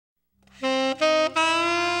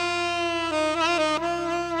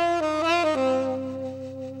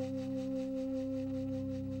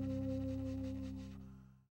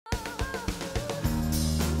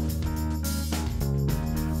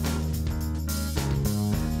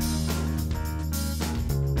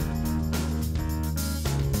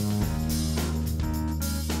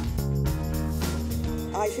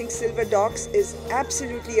I think Silverdocs is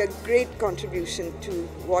absolutely a great contribution to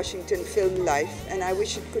Washington film life, and I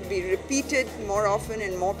wish it could be repeated more often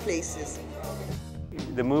in more places.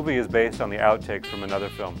 The movie is based on the outtakes from another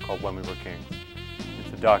film called When We Were Kings.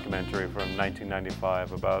 It's a documentary from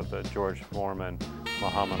 1995 about the George Foreman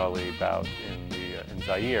Muhammad Ali bout in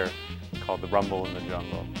Zaire called The Rumble in the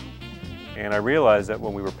Jungle. And I realized that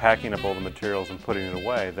when we were packing up all the materials and putting it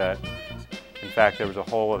away, that in fact there was a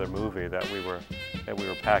whole other movie that we were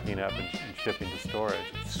packing up and shipping to storage.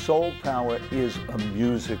 Soul Power is a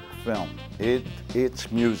music film.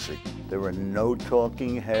 It's music. There are no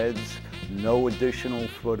talking heads, no additional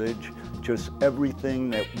footage, just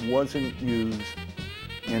everything that wasn't used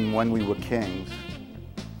in When We Were Kings,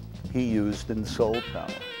 he used in Soul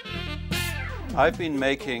Power. I've been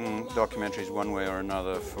making documentaries one way or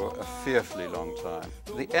another for a fearfully long time.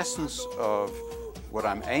 The essence of what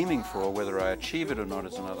I'm aiming for, whether I achieve it or not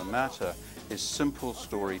is another matter, is simple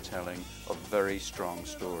storytelling of very strong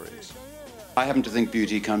stories. I happen to think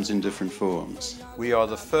beauty comes in different forms. We are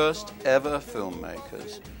the first ever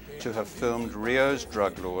filmmakers to have filmed Rio's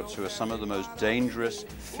drug lords, who are some of the most dangerous,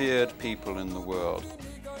 feared people in the world.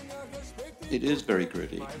 It is very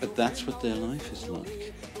gritty, but that's what their life is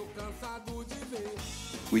like.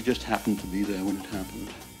 We just happened to be there when it happened.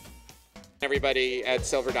 Everybody at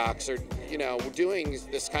Silverdocs are, doing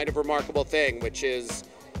this kind of remarkable thing, which is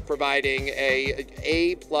providing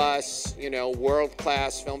a plus,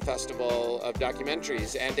 world-class film festival of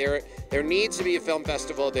documentaries. And there needs to be a film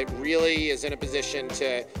festival that really is in a position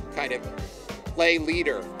to kind of play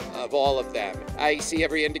leader of all of them. I see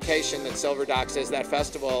every indication that Silverdocs is that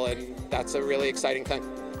festival, and that's a really exciting thing.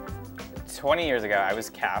 20 years ago, I was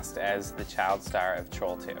cast as the child star of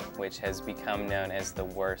Troll 2, which has become known as the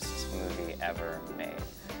worst movie ever made.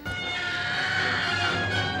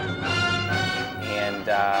 And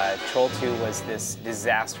Troll 2 was this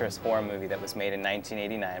disastrous horror movie that was made in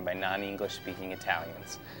 1989 by non-English speaking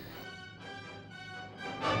Italians.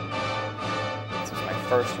 This was my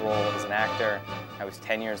first role as an actor. I was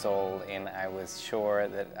 10 years old, and I was sure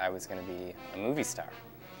that I was going to be a movie star.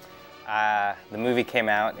 The movie came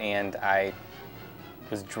out, and I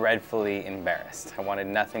was dreadfully embarrassed. I wanted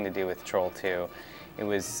nothing to do with Troll 2. It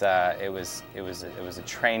was a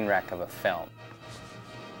train wreck of a film.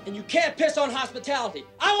 And you can't piss on hospitality.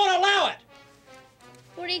 I won't allow it!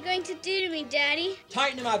 What are you going to do to me, Daddy?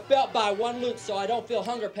 Tightening my belt by one loop so I don't feel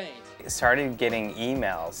hunger pains. I started getting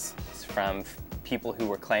emails from people who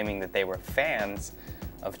were claiming that they were fans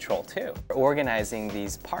of Troll 2. Organizing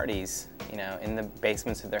these parties, in the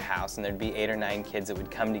basements of their house, and there'd be 8 or 9 kids that would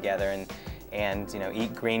come together and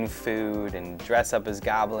eat green food and dress up as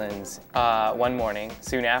goblins. One morning,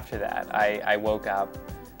 soon after that, I woke up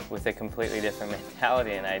with a completely different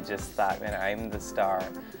mentality, and I just thought, man, I'm the star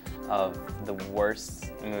of the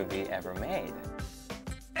worst movie ever made.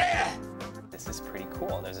 This is pretty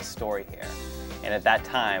cool. There's a story here. And at that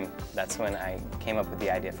time, that's when I came up with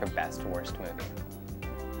the idea for Best Worst Movie.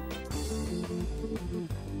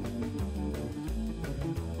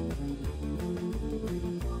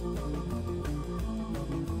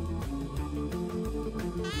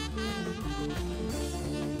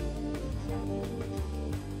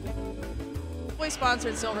 We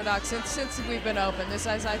sponsored Silverdocs since we've been open. This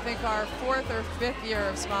is, I think, our 4th or 5th year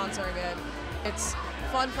of sponsoring it. It's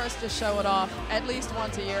fun for us to show it off at least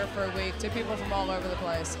once a year for a week to people from all over the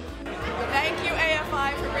place. Thank you,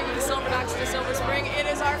 AFI, for bringing Silverdocs